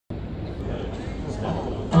There's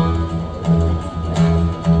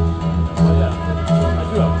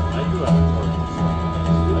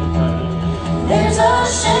a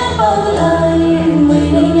ship of line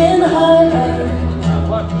waiting in the harbor.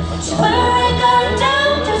 She's wearing her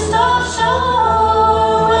down just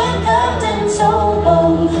offshore with Captain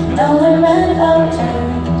Solo and all her men about her.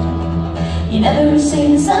 You never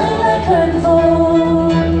seen a sign like her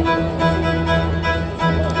before.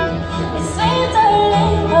 It seems our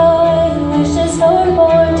late boy wishes for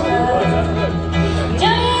more time.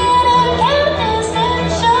 Journey in our captain's good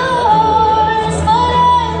shores, but I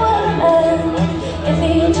wouldn't if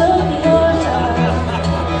he took your time.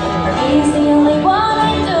 For he's the only one I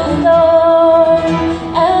do adore,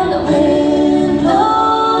 and the wind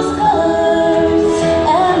blows colors,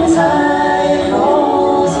 and his eye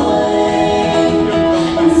rolls away,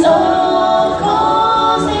 and so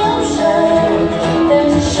calls the ocean.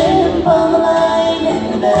 There's a ship on the line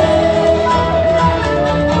in the bay.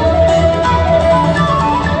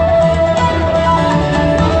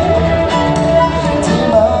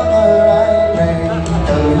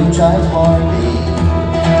 Tried to warn me,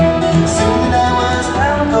 soon I was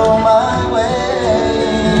bound on my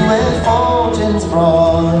way with fortune's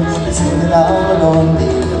broad, soon that I would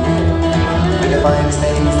only